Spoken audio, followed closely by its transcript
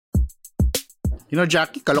You know,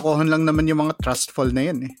 Jackie, kalokohan lang naman yung mga trust fall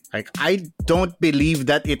na yan eh. Like, I don't believe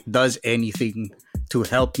that it does anything to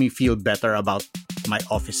help me feel better about my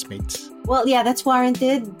office mates. Well, yeah, that's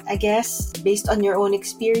warranted, I guess, based on your own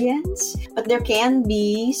experience. But there can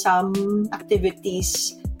be some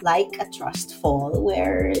activities like a trust fall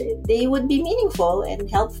where they would be meaningful and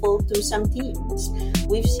helpful to some teams.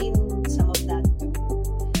 We've seen some of that too.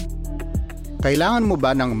 Kailangan mo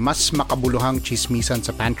ba ng mas makabuluhang chismisan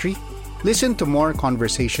sa pantry? Listen to more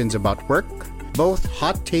conversations about work, both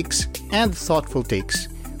hot takes and thoughtful takes,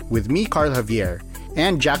 with me, Carl Javier,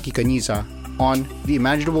 and Jackie Caniza on The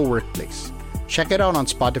Imaginable Workplace. Check it out on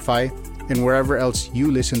Spotify and wherever else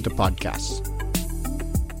you listen to podcasts.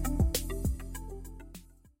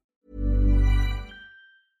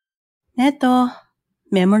 Neto,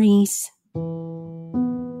 memories.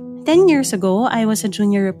 10 years ago, I was a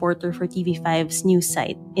junior reporter for TV5's news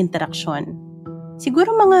site, Interaksyon.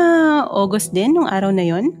 Siguro mga August din nung araw na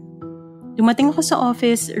yon. Dumating ako sa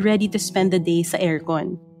office ready to spend the day sa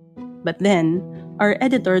aircon. But then, our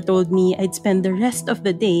editor told me I'd spend the rest of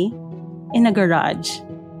the day in a garage.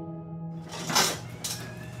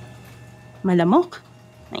 Malamok,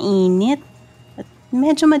 mainit, at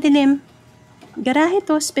medyo madilim. Garahe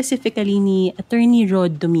to specifically ni Attorney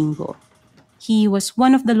Rod Domingo. He was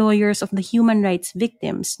one of the lawyers of the human rights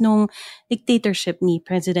victims nung dictatorship ni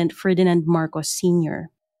President Ferdinand Marcos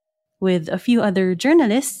Sr. With a few other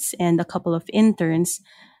journalists and a couple of interns,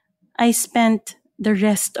 I spent the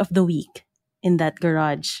rest of the week in that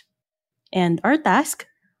garage. And our task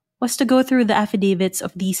was to go through the affidavits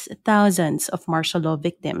of these thousands of martial law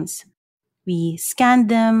victims. We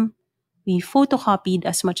scanned them, we photocopied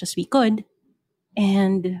as much as we could,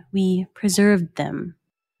 and we preserved them.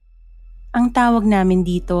 Ang tawag namin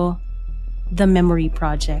dito, The Memory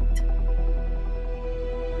Project.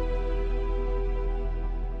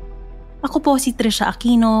 Ako po si Trisha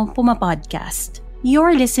Aquino, Puma-podcast.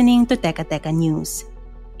 You're listening to Teka Teka News.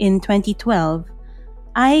 In 2012,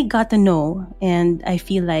 I got to know, and I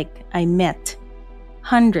feel like I met,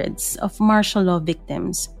 hundreds of martial law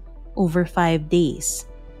victims over 5 days.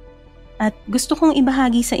 At gusto kong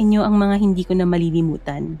ibahagi sa inyo ang mga hindi ko na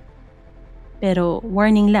malilimutan. Pero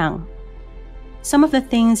warning lang, some of the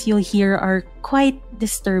things you'll hear are quite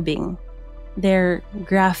disturbing. They're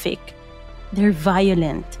graphic, they're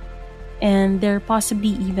violent, and they're possibly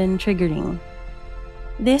even triggering.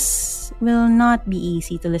 This will not be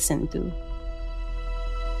easy to listen to.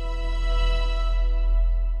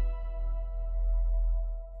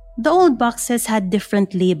 The old boxes had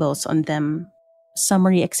different labels on them.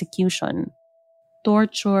 Summary execution,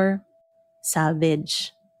 torture,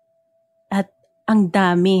 salvage. At ang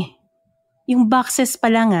dami. Yung boxes pa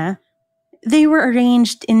lang they were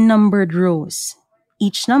arranged in numbered rows.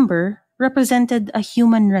 Each number represented a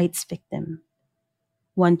human rights victim.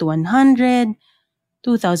 1 to 100,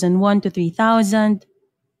 2001 to 3000,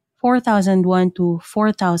 4001 to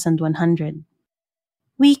 4100.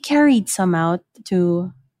 We carried some out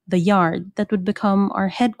to the yard that would become our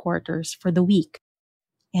headquarters for the week.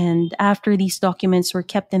 And after these documents were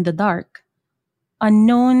kept in the dark,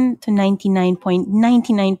 unknown to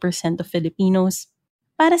 99.99% of Filipinos,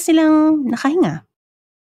 para silang nakahinga.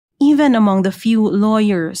 Even among the few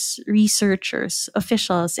lawyers, researchers,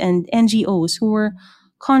 officials, and NGOs who were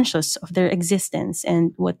conscious of their existence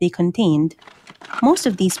and what they contained, most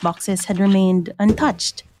of these boxes had remained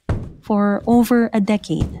untouched for over a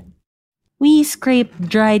decade. We scraped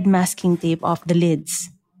dried masking tape off the lids.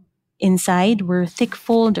 Inside were thick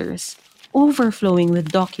folders, overflowing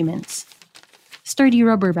with documents. Sturdy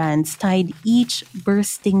rubber bands tied each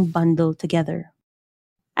bursting bundle together.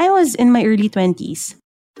 I was in my early 20s.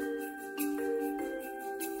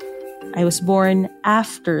 I was born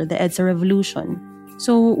after the EDSA Revolution,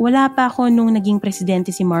 so wala pa ako nung naging presidente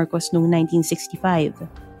si Marcos noong 1965.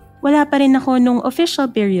 Wala pa rin ako nung official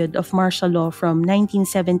period of martial law from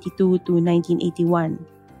 1972 to 1981.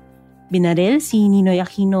 Binaril si Ninoy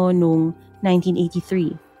Aquino noong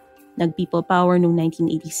 1983. Nag-people power noong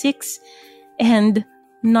 1986. And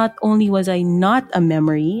not only was I not a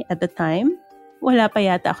memory at the time, wala pa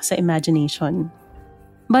yata ako sa imagination.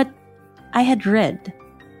 But I had read,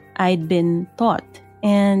 I'd been taught,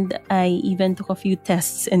 and I even took a few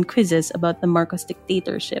tests and quizzes about the Marcos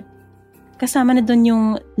dictatorship. Kasama na dun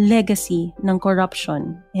yung legacy ng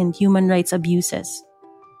corruption and human rights abuses.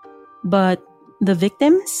 But the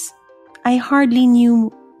victims, I hardly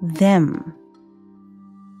knew them.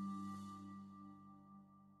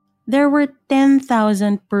 There were 10,000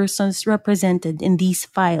 persons represented in these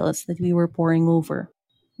files that we were poring over.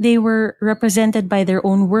 They were represented by their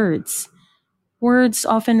own words, words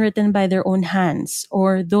often written by their own hands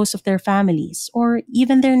or those of their families or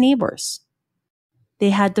even their neighbors. They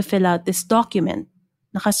had to fill out this document.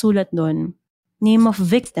 Nakasulat doon, name of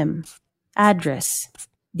victim, address,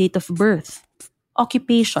 date of birth,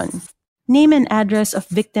 occupation, name and address of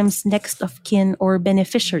victim's next of kin or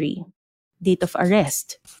beneficiary, date of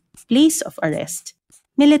arrest, place of arrest,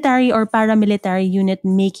 military or paramilitary unit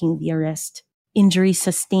making the arrest, injury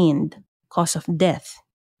sustained, cause of death,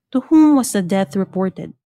 to whom was the death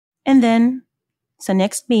reported. And then, sa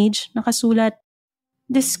next page, nakasulat,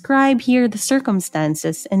 describe here the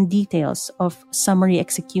circumstances and details of summary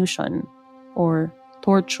execution or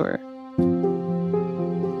torture.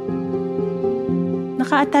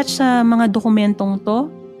 Naka-attach sa mga dokumentong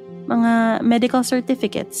to, mga medical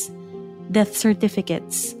certificates, death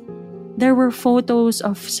certificates. There were photos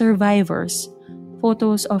of survivors,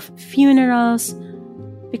 photos of funerals,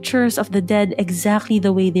 pictures of the dead exactly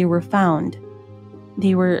the way they were found.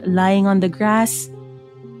 They were lying on the grass.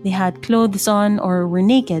 They had clothes on or were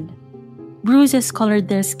naked. Bruises colored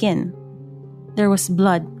their skin. There was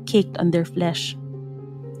blood caked on their flesh.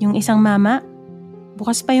 Yung isang mama,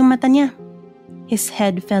 bukas pa yung mata niya. His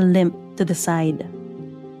head fell limp to the side.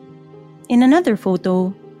 In another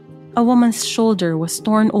photo, a woman's shoulder was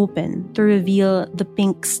torn open to reveal the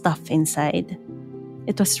pink stuff inside.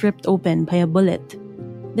 It was ripped open by a bullet.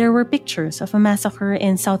 There were pictures of a massacre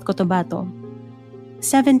in South Cotabato.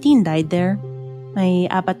 17 died there. May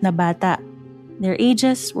 4 na bata. Their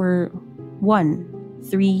ages were 1,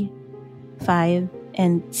 3, 5,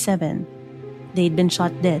 and 7. They'd been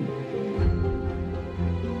shot dead.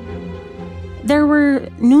 There were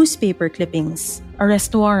newspaper clippings,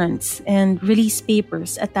 arrest warrants, and release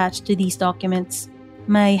papers attached to these documents.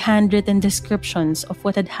 May handwritten descriptions of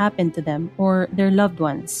what had happened to them or their loved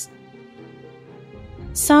ones.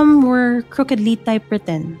 Some were crookedly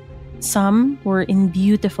typewritten. Some were in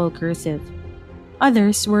beautiful cursive.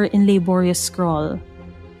 Others were in laborious scrawl.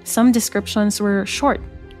 Some descriptions were short,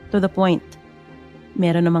 to the point.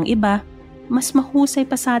 Meron namang iba, mas mahusay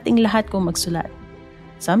pa sa ating lahat kung magsulat.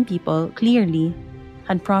 Some people, clearly,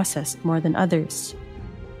 had processed more than others.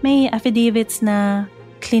 May affidavits na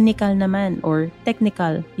clinical naman or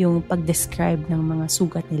technical yung pag-describe ng mga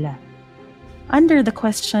sugat nila. Under the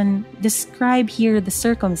question, describe here the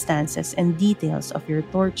circumstances and details of your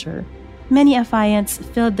torture, many affiants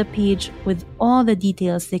filled the page with all the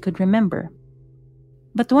details they could remember.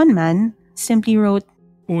 But one man simply wrote,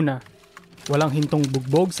 Una, walang hintong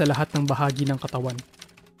bugbog sa lahat ng bahagi ng katawan.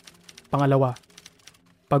 Pangalawa,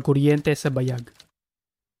 pagkuryente sa bayag.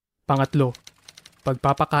 Pangatlo,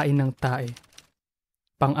 pagpapakain ng tae.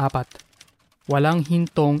 Pang-apat, walang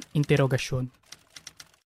hintong interogasyon.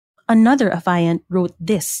 Another affiant wrote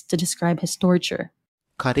this to describe his torture.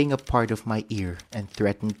 Cutting a part of my ear and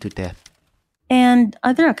threatened to death. And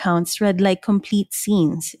other accounts read like complete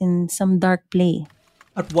scenes in some dark play.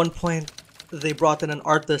 At one point, they brought in an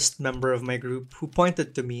artist member of my group who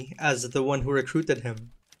pointed to me as the one who recruited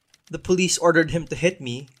him. The police ordered him to hit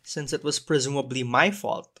me since it was presumably my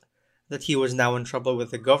fault that he was now in trouble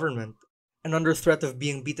with the government. And under threat of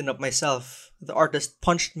being beaten up myself, the artist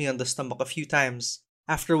punched me on the stomach a few times,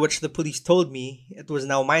 after which the police told me it was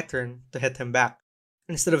now my turn to hit him back.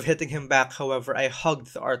 Instead of hitting him back, however, I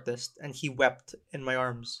hugged the artist and he wept in my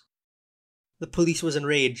arms. The police was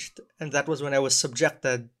enraged, and that was when I was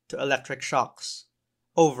subjected to electric shocks,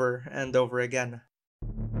 over and over again.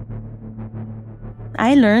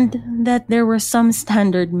 I learned that there were some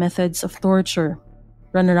standard methods of torture.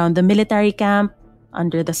 Run around the military camp,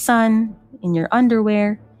 under the sun, in your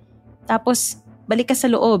underwear. Tapos, balik ka sa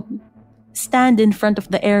loob. Stand in front of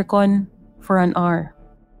the aircon for an hour.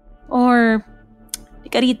 Or,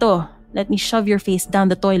 lika rito, let me shove your face down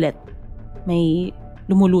the toilet. May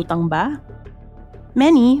lumulutang ba?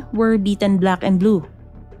 Many were beaten black and blue.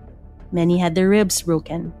 Many had their ribs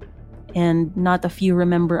broken. And not a few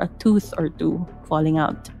remember a tooth or two falling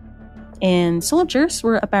out. And soldiers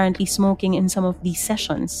were apparently smoking in some of these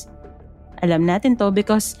sessions. Alam natin to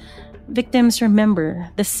because victims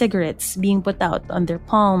remember the cigarettes being put out on their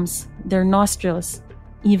palms, their nostrils,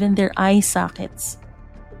 even their eye sockets.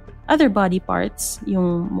 Other body parts,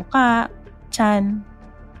 yung muka, tiyan,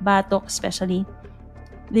 batok especially,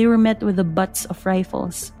 they were met with the butts of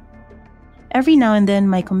rifles. Every now and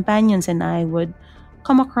then, my companions and I would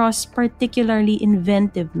come across particularly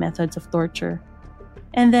inventive methods of torture.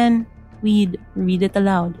 And then, we'd read it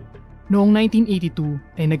aloud. Noong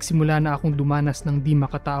 1982 ay nagsimula na akong dumanas ng di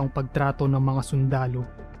makataong pagtrato ng mga sundalo.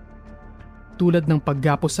 Tulad ng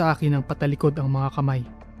paggapos sa akin ng patalikod ang mga kamay.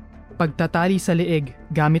 Pagtatali sa leeg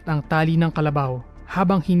gamit ang tali ng kalabaw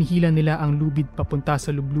habang hinihila nila ang lubid papunta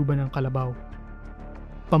sa lubluban ng kalabaw.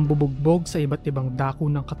 pambubugbog sa iba't ibang dako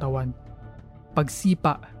ng katawan,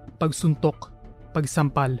 pagsipa, pagsuntok,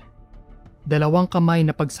 pagsampal, dalawang kamay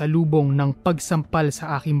na pagsalubong ng pagsampal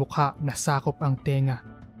sa aking mukha na sakop ang tenga,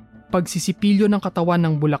 pagsisipilyo ng katawan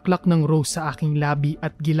ng bulaklak ng rose sa aking labi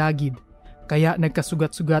at gilagid kaya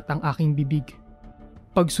nagkasugat-sugat ang aking bibig,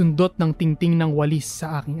 pagsundot ng tingting ng walis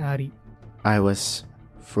sa aking ari. I was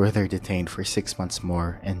further detained for 6 months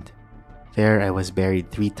more, and there I was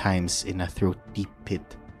buried 3 times in a throat-deep pit,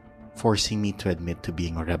 forcing me to admit to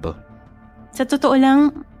being a rebel. Sa totoo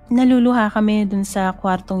lang, naluluha kami dun sa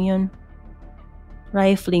kwartong yun.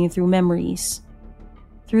 Rifling through memories,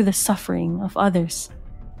 through the suffering of others.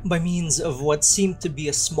 By means of what seemed to be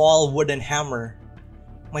a small wooden hammer,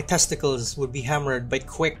 my testicles would be hammered by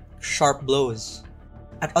quick, sharp blows.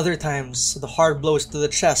 At other times, the hard blows to the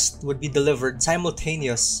chest would be delivered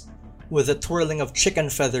simultaneous with the twirling of chicken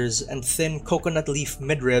feathers and thin coconut leaf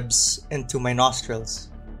midribs into my nostrils.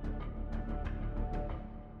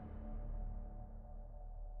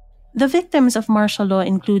 The victims of martial law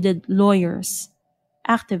included lawyers,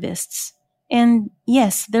 activists, and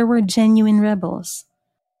yes, there were genuine rebels.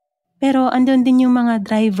 Pero andun din yung mga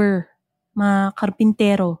driver, mga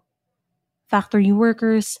karpintero, factory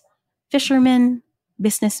workers, fishermen,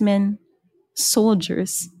 businessmen,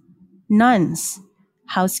 soldiers, nuns,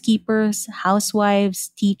 housekeepers, housewives,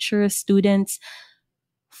 teachers, students,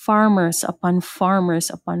 farmers upon farmers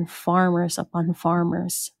upon farmers upon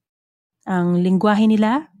farmers. Ang lingwahe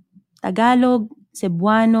nila, Tagalog,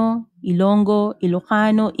 Cebuano, Ilonggo,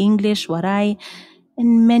 Ilocano, English, Waray,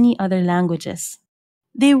 and many other languages.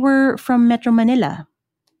 They were from Metro Manila,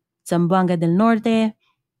 Zamboanga del Norte,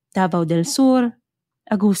 Davao del Sur,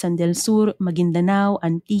 Agusan del Sur, Maguindanao,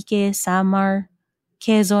 Antique, Samar,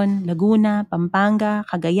 Quezon, Laguna, Pampanga,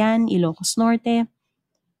 Cagayan, Ilocos Norte.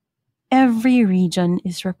 Every region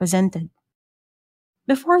is represented.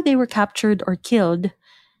 Before they were captured or killed,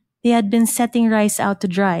 they had been setting rice out to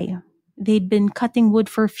dry. They'd been cutting wood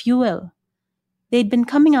for fuel. They'd been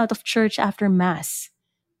coming out of church after Mass.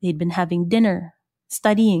 They'd been having dinner,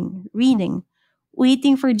 studying, reading,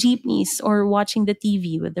 waiting for jeepneys or watching the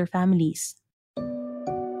TV with their families.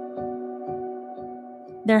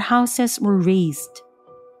 Their houses were razed.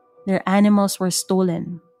 Their animals were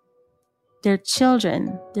stolen. Their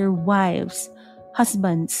children, their wives,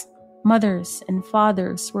 husbands, mothers, and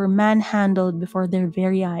fathers were manhandled before their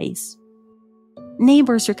very eyes.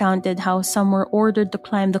 Neighbors recounted how some were ordered to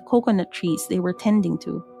climb the coconut trees they were tending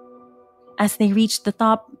to. As they reached the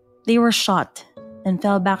top, they were shot and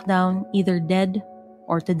fell back down either dead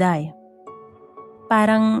or to die.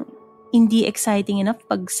 Parang hindi exciting enough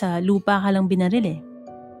pag sa lupa ka lang binaril eh.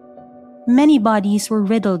 Many bodies were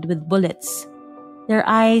riddled with bullets. Their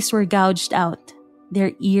eyes were gouged out.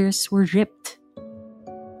 Their ears were ripped.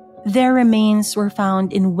 Their remains were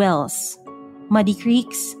found in wells, muddy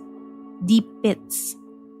creeks, deep pits,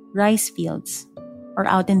 rice fields, or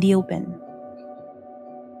out in the open.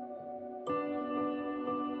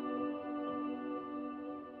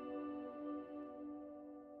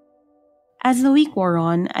 As the week wore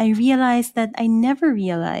on, I realized that I never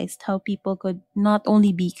realized how people could not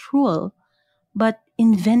only be cruel, but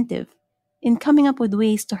inventive in coming up with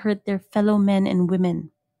ways to hurt their fellow men and women.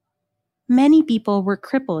 Many people were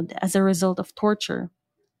crippled as a result of torture.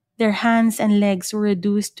 Their hands and legs were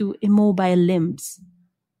reduced to immobile limbs.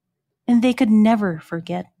 And they could never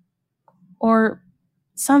forget. Or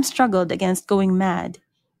some struggled against going mad,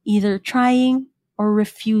 either trying or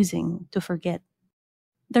refusing to forget.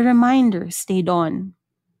 The reminder stayed on,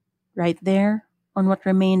 right there on what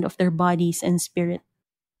remained of their bodies and spirit.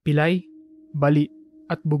 Pilay, bali,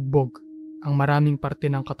 at bugbog ang maraming parte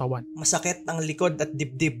ng katawan. Masakit ang likod at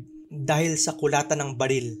dibdib dahil sa kulatan ng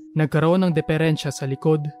baril. Nagkaroon ng diferensya sa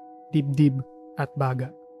likod, dibdib, at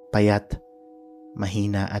baga. Payat,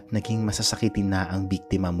 mahina at naging masasakitin na ang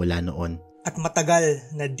biktima mula noon. At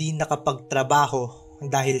matagal na di nakapagtrabaho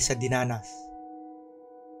dahil sa dinanas.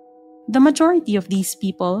 The majority of these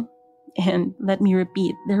people, and let me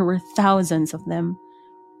repeat, there were thousands of them,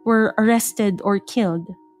 were arrested or killed,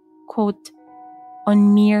 quote,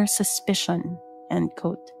 on mere suspicion, end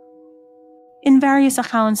quote. In various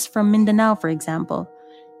accounts from Mindanao, for example,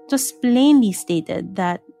 it was plainly stated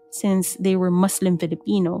that since they were Muslim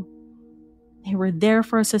Filipino, they were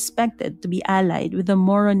therefore suspected to be allied with the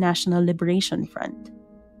Moro National Liberation Front.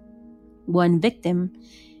 One victim,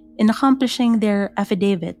 in accomplishing their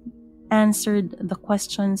affidavit, answered the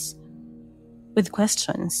questions with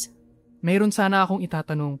questions. Mayroon sana akong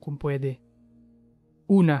itatanong kung pwede.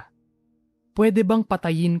 Una, pwede bang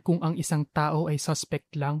patayin kung ang isang tao ay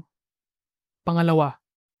suspect lang? Pangalawa,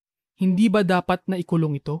 hindi ba dapat na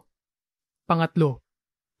ikulong ito? Pangatlo,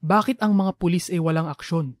 Bakit ang mga pulis ay walang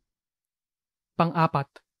aksyon? Pang-apat,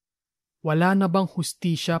 wala na bang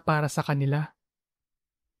hustisya para sa kanila?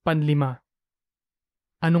 Panlima,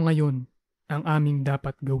 ano ngayon ang aming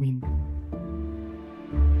dapat gawin?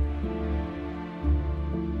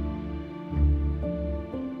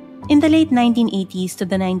 In the late 1980s to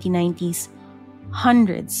the 1990s,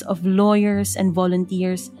 hundreds of lawyers and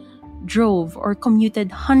volunteers drove or commuted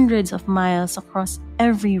hundreds of miles across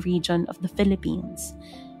every region of the Philippines.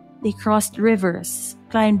 They crossed rivers,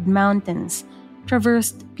 climbed mountains,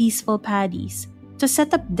 traversed peaceful paddies, to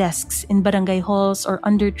set up desks in barangay halls or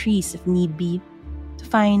under trees if need be, to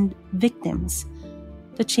find victims,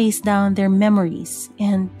 to chase down their memories,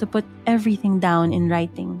 and to put everything down in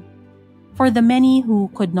writing. For the many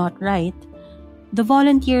who could not write, the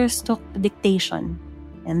volunteers took the dictation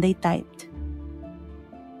and they typed.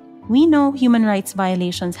 We know human rights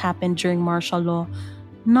violations happened during martial law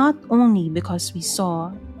not only because we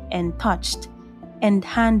saw and touched and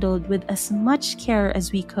handled with as much care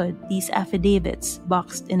as we could these affidavits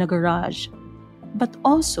boxed in a garage, but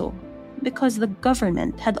also because the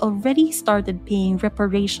government had already started paying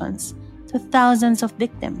reparations to thousands of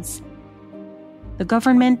victims. The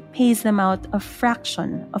government pays them out a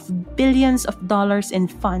fraction of billions of dollars in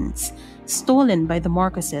funds stolen by the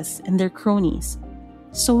Marcoses and their cronies.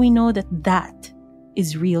 So we know that that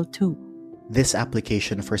is real too. This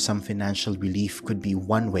application for some financial relief could be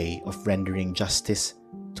one way of rendering justice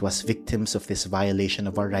to us victims of this violation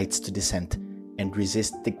of our rights to dissent and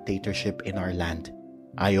resist dictatorship in our land.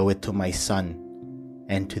 I owe it to my son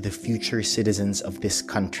and to the future citizens of this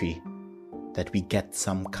country that we get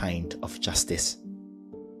some kind of justice.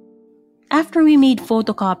 After we made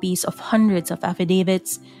photocopies of hundreds of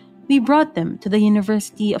affidavits, we brought them to the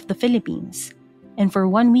University of the Philippines. And for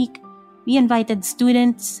 1 week, we invited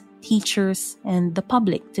students, teachers, and the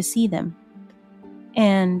public to see them.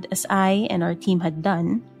 And as I and our team had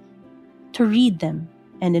done, to read them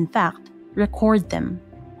and in fact, record them.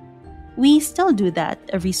 We still do that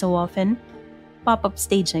every so often, pop-up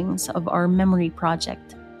stagings of our memory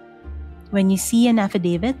project. When you see an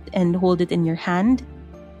affidavit and hold it in your hand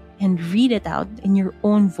and read it out in your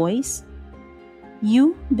own voice,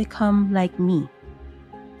 you become like me,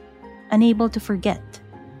 unable to forget,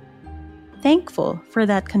 thankful for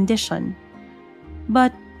that condition,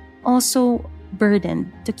 but also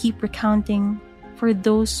burdened to keep recounting for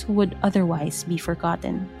those who would otherwise be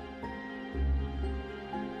forgotten.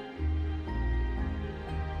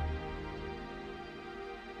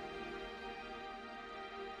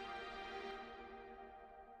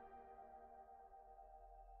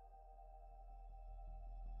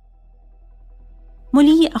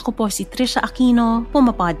 Muli, ako po si Trisha Aquino,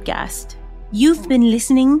 Puma Podcast. You've been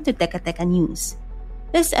listening to Teka Teka News.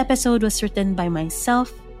 This episode was written by myself,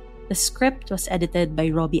 the script was edited by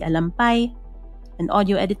Robbie Alampay, and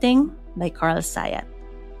audio editing by Carl Sayat.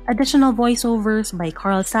 Additional voiceovers by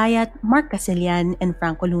Carl Sayat, Mark Casilian, and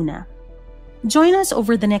Franco Luna. Join us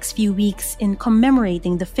over the next few weeks in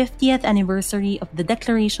commemorating the 50th anniversary of the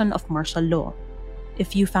Declaration of Martial Law.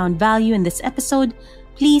 If you found value in this episode,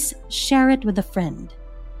 please share it with a friend.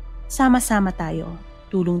 Sama-sama tayo.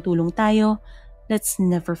 Tulong-tulong tayo. Let's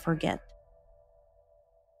never forget.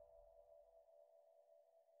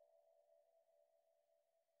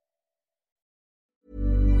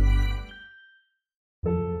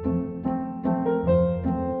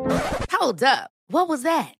 Hold up. What was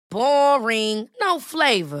that? Boring. No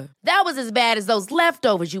flavor. That was as bad as those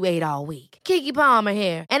leftovers you ate all week. Keke Palmer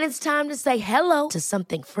here, and it's time to say hello to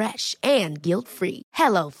something fresh and guilt-free.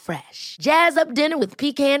 HelloFresh. Jazz up dinner with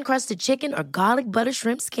pecan-crusted chicken or garlic butter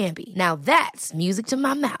shrimp scampi. Now that's music to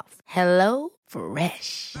my mouth.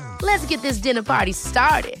 HelloFresh. Let's get this dinner party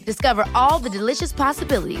started. Discover all the delicious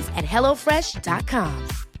possibilities at HelloFresh.com.